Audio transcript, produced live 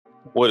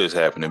What is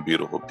happening,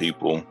 beautiful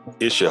people?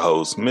 It's your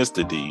host,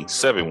 Mr.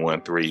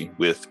 D713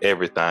 with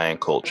Everything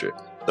Culture,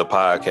 the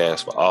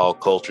podcast for all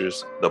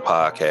cultures, the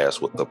podcast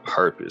with a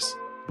purpose.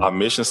 Our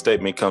mission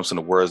statement comes from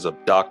the words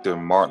of Dr.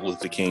 Martin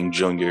Luther King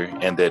Jr.,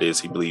 and that is,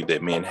 he believed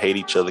that men hate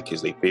each other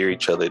because they fear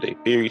each other. They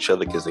fear each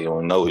other because they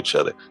don't know each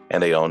other,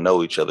 and they don't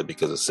know each other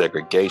because of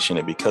segregation.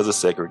 And because of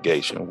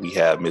segregation, we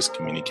have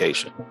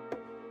miscommunication.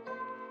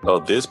 So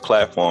this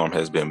platform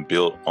has been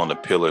built on the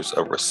pillars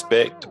of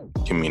respect,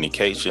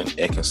 communication,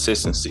 and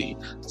consistency,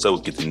 so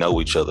we get to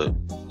know each other,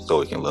 so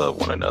we can love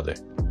one another.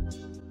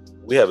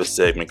 We have a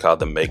segment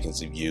called The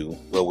Makings of You,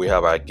 where we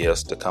have our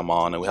guests to come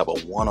on and we have a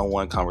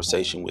one-on-one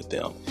conversation with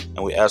them,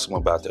 and we ask them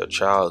about their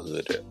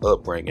childhood, their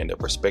upbringing, their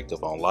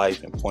perspective on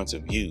life, and points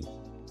of view.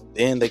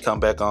 Then they come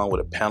back on with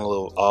a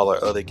panel of all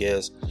our other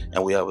guests,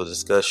 and we have a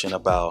discussion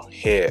about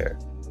hair,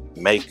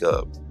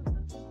 makeup,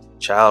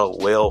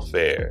 child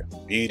welfare,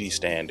 beauty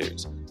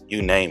standards,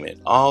 you name it.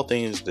 All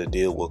things that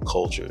deal with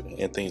culture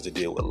and things that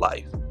deal with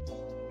life.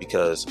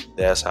 Because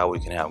that's how we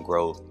can have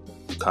growth,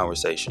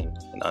 conversation,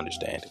 and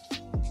understanding.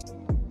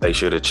 Make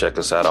sure to check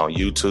us out on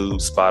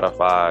YouTube,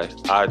 Spotify,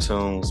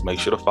 iTunes. Make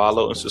sure to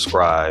follow and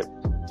subscribe.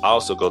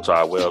 Also go to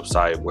our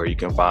website where you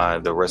can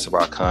find the rest of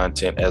our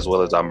content as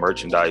well as our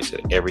merchandise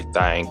at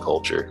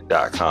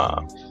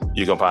everythingculture.com.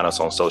 You can find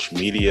us on social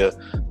media,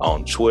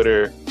 on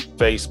Twitter,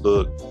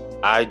 Facebook,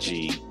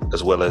 IG,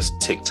 as well as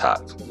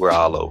TikTok. We're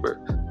all over.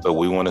 But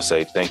we want to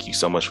say thank you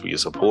so much for your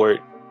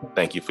support.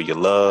 Thank you for your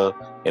love.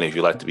 And if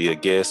you'd like to be a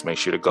guest, make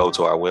sure to go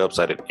to our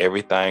website at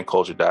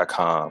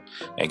everythingculture.com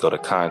and go to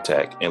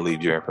contact and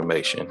leave your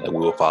information, and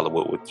we will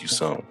follow up with you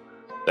soon.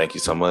 Thank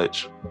you so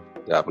much.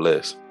 God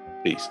bless.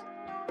 Peace.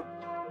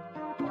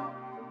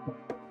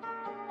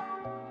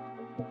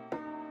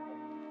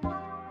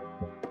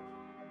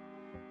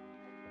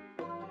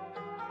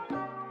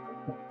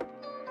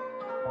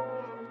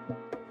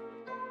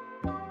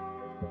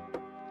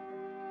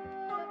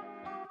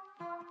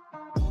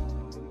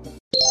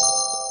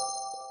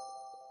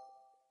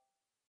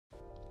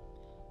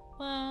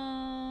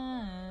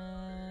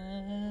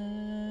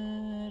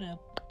 What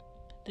up?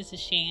 This is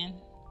Shan.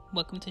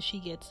 Welcome to She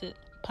Gets It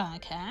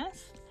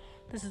podcast.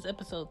 This is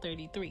episode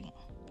 33.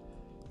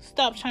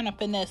 Stop trying to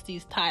finesse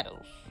these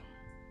titles.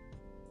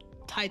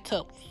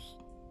 Titles.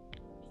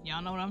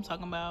 Y'all know what I'm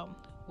talking about.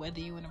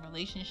 Whether you in a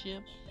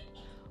relationship,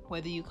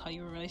 whether you call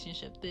your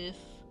relationship this,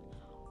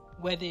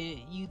 whether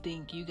you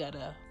think you got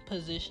a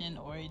position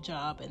or a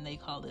job and they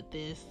call it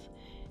this,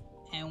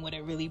 and what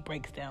it really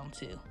breaks down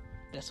to.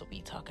 That's what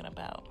we talking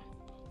about.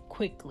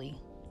 Quickly.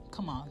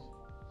 Come on.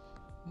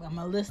 I'm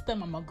going to list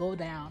them. I'm going to go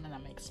down and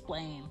I'm going to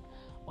explain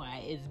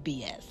why it's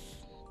BS.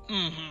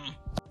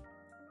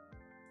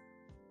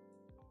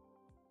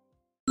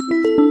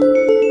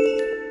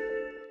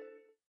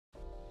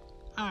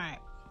 All right.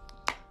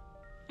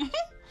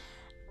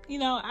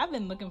 I've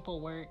been looking for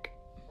work.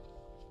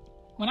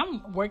 When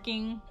I'm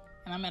working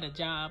and I'm at a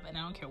job, and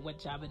I don't care what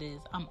job it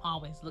is, I'm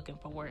always looking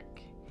for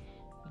work.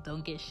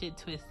 Don't get shit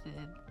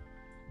twisted.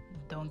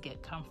 Don't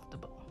get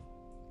comfortable.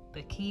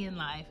 The key in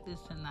life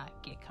is to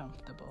not get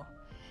comfortable.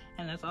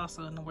 And that's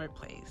also in the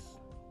workplace.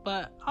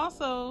 But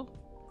also,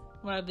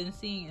 what I've been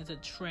seeing is a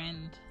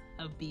trend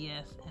of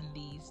BS in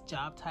these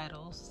job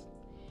titles.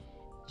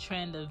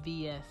 Trend of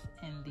BS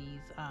in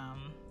these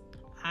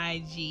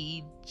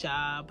IG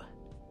job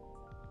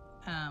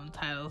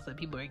titles that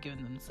people are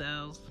giving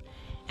themselves.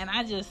 And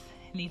I just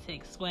need to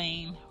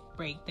explain,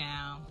 break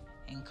down,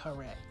 and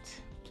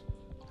correct.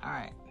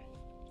 Alright.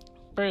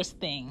 First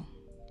thing.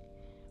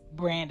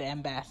 Brand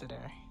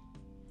ambassador.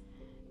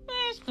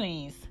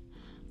 Please.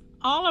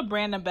 All a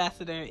brand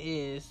ambassador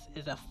is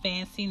a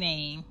fancy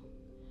name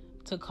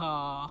to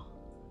call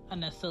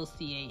an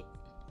associate.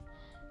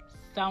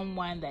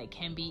 Someone that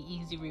can be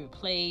easily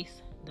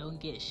replaced. Don't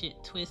get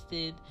shit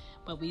twisted.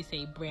 But we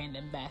say brand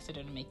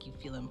ambassador to make you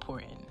feel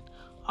important.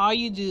 All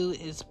you do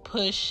is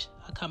push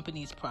a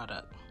company's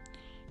product.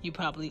 You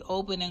probably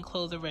open and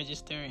close a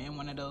register in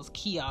one of those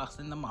kiosks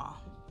in the mall.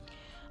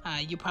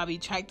 You probably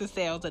track the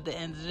sales at the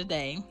end of the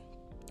day.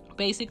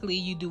 Basically,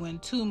 you doing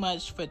too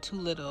much for too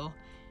little,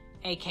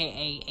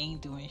 aka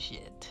ain't doing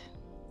shit.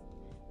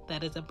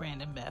 That is a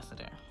brand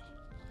ambassador.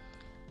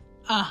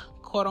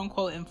 Quote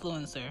unquote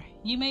influencer.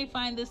 You may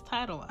find this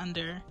title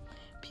under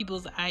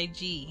people's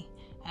IG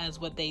as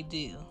what they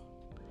do.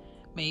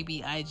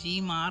 Maybe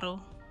IG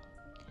model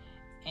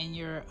and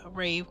your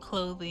rave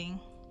clothing,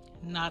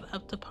 not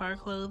up to par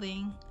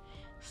clothing.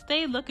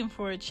 Stay looking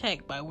for a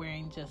check by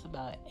wearing just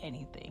about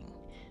anything.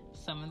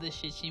 Some of the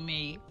shit you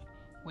may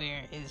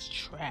wear is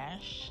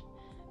trash.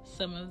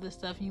 Some of the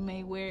stuff you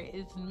may wear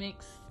is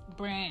mixed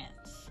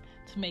brands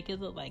to make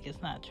it look like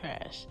it's not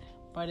trash,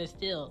 but it's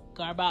still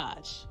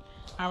garbage.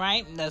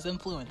 Alright, that's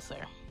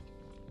influencer.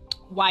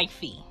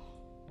 Wifey.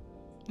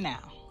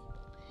 Now,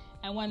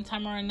 at one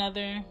time or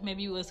another,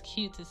 maybe it was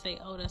cute to say,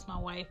 oh, that's my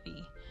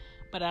wifey.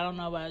 But I don't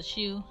know about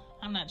you.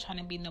 I'm not trying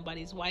to be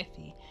nobody's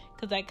wifey.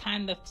 Because that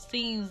kind of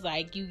seems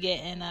like you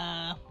getting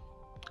a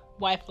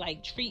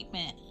wife-like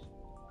treatment.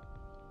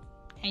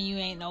 And you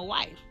ain't no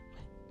wife.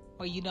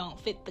 or you don't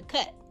fit the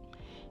cut.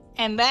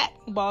 And that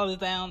boils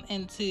down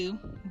into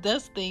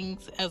does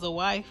things as a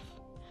wife,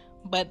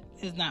 but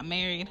is not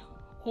married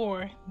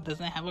or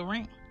doesn't have a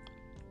ring.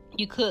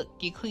 You cook,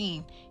 you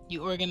clean,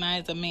 you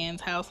organize a man's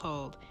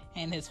household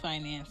and his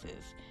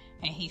finances,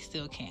 and he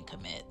still can't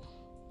commit.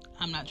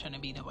 I'm not trying to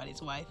be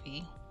nobody's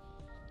wifey.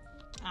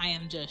 I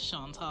am just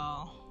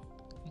Chantal.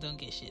 Don't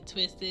get shit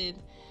twisted.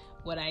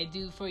 What I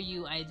do for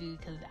you, I do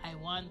because I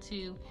want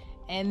to.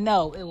 And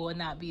no, it will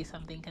not be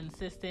something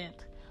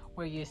consistent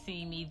where you're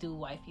seeing me do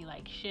wifey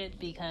like shit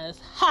because,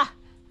 I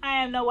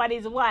am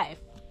nobody's wife.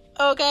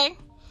 Okay?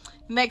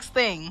 Next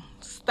thing,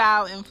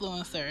 style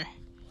influencer.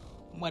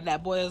 What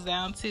that boils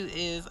down to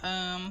is,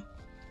 I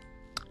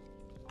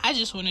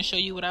just want to show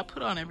you what I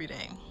put on every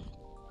day.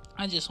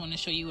 I just want to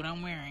show you what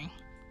I'm wearing.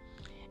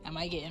 Am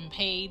I getting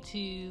paid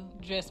to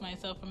dress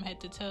myself from head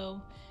to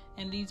toe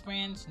in these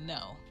brands?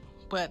 No.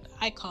 But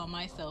I call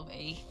myself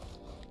a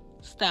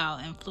style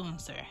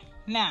influencer.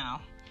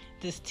 Now,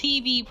 this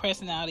TV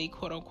personality,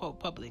 quote unquote,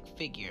 public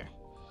figure.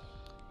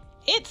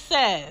 It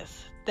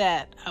says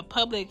that a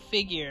public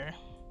figure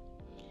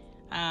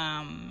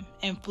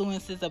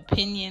influences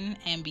opinion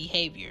and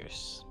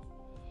behaviors.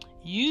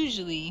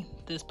 Usually,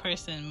 this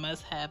person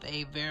must have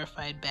a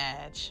verified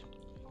badge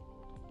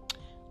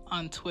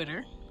on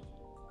Twitter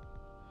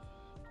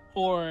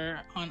or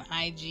on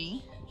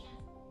IG.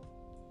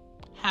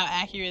 How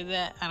accurate is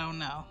that? I don't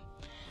know.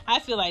 I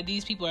feel like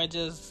these people are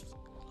just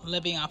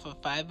living off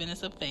of 5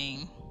 minutes of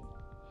fame,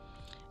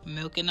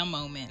 milking a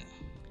moment,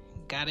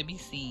 gotta be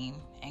seen,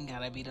 and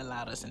gotta be the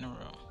loudest in the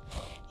room.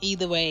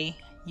 Either way,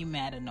 you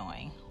mad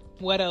annoying.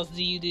 What else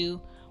do you do?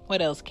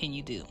 What else can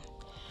you do?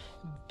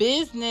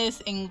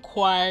 Business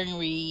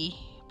inquiry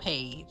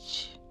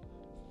page.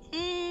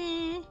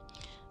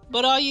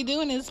 But all you're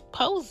doing is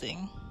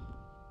posing.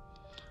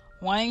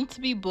 Wanting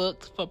to be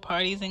booked for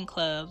parties and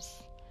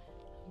clubs.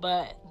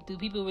 But do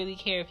people really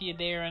care if you're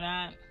there or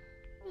not?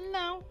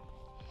 No.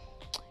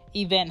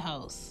 Event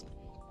hosts.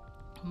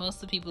 Most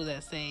of the people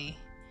that say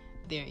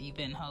they're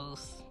event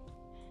hosts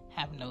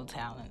have no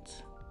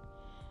talent.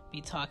 Be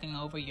talking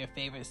over your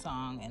favorite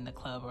song in the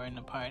club or in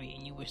the party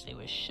and you wish they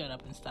would shut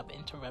up and stop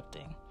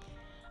interrupting.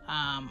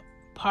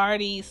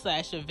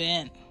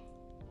 Party/event,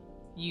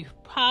 you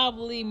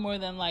probably more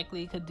than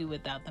likely could do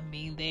without them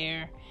being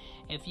there.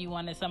 If you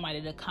wanted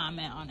somebody to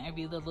comment on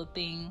every little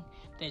thing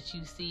that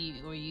you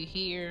see or you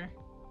hear,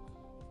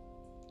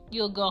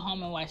 you'll go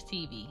home and watch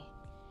TV.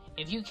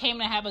 If you came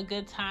to have a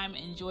good time,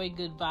 enjoy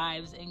good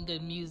vibes and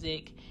good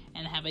music,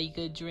 and have a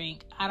good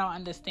drink, I don't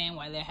understand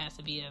why there has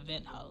to be an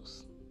event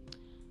host.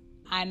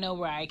 I know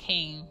where I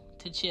came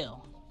to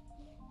chill.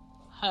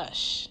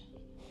 Hush.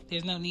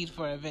 There's no need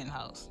for an event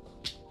host.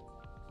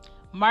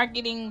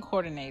 Marketing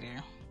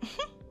coordinator.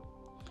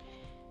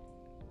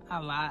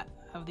 A lot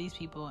of these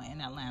people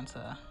in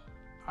Atlanta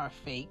are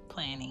fake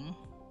planning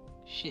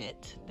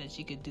shit that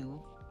you could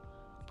do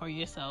for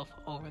yourself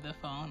over the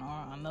phone or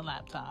on the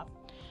laptop.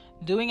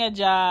 Doing a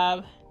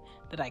job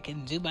that I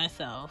can do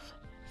myself.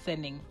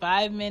 Sending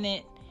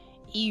 5-minute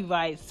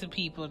evites to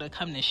people to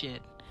come to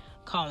shit.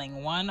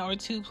 Calling 1 or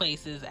 2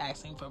 places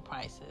asking for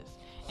prices.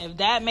 If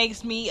that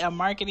makes me a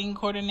marketing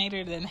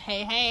coordinator, then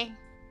hey,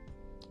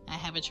 I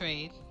have a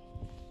trade.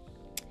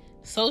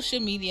 Social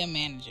media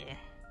manager.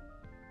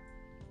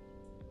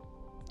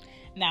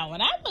 Now,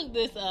 when I look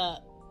this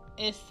up,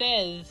 it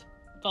says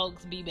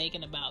folks be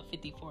making about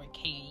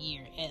 $54K a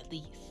year at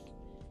least.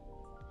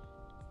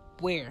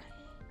 Where?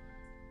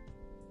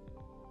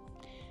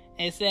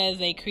 It says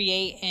they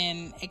create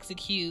and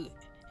execute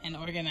an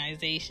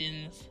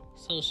organization's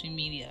social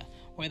media,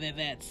 whether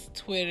that's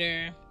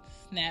Twitter,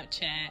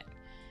 Snapchat,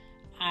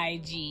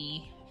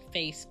 IG,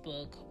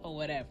 Facebook, or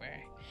whatever.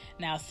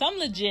 Now, some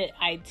legit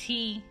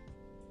IT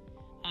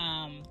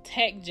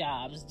tech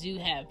jobs do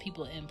have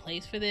people in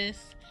place for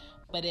this,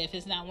 but if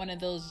it's not one of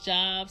those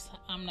jobs,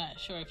 I'm not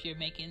sure if you're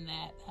making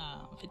that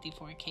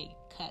 54K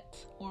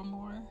cut or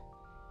more.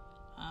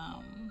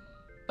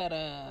 But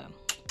I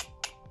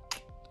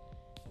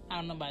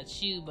don't know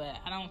about you, but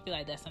I don't feel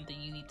like that's something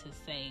you need to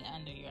say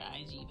under your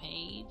IG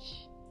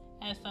page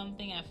as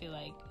something. I feel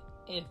like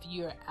if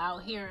you're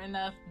out here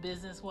enough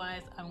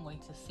business-wise, I'm going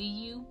to see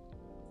you.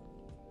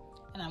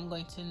 And I'm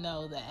going to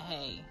know that,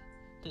 hey,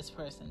 this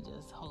person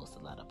just hosts a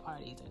lot of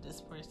parties, or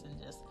this person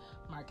just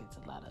markets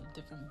a lot of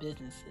different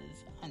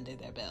businesses under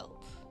their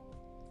belt.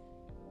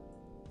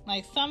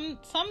 Like some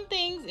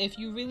things, if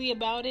you're really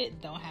about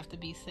it, don't have to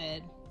be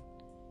said.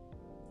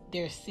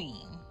 They're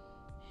seen.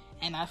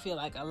 And I feel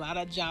like a lot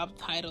of job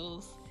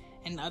titles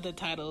and other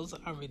titles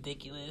are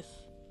ridiculous,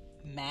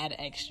 mad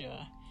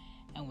extra,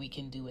 and we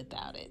can do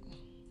without it.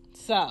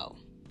 So,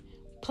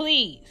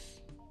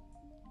 please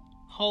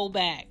hold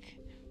back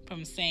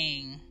from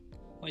saying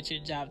what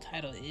your job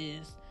title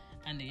is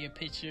under your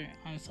picture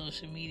on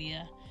social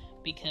media,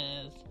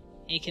 because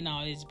it can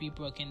always be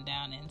broken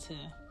down into,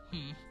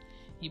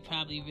 you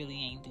probably really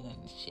ain't doing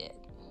shit.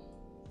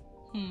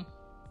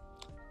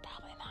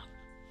 Probably not.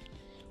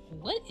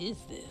 What is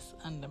this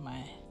under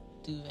my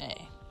duvet?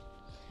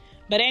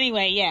 But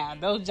anyway, yeah,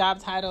 those job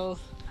titles,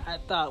 I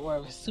thought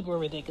were super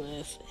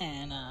ridiculous,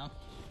 and I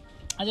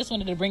just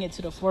wanted to bring it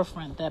to the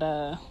forefront that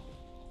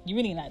you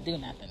really not do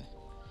nothing.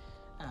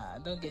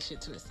 Don't get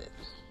shit twisted.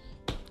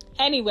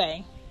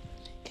 Anyway,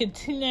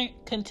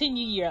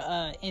 continue your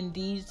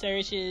Indeed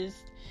searches.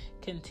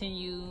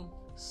 Continue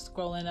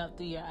scrolling up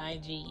through your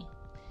IG.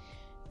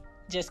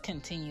 Just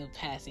continue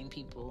passing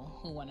people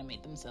who want to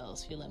make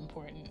themselves feel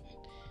important,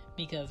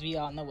 because we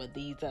all know what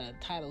these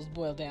titles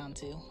boil down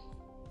to.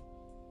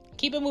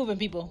 Keep it moving,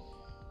 people.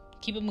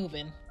 Keep it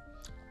moving.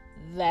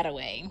 That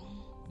away.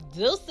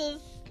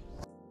 Deuces.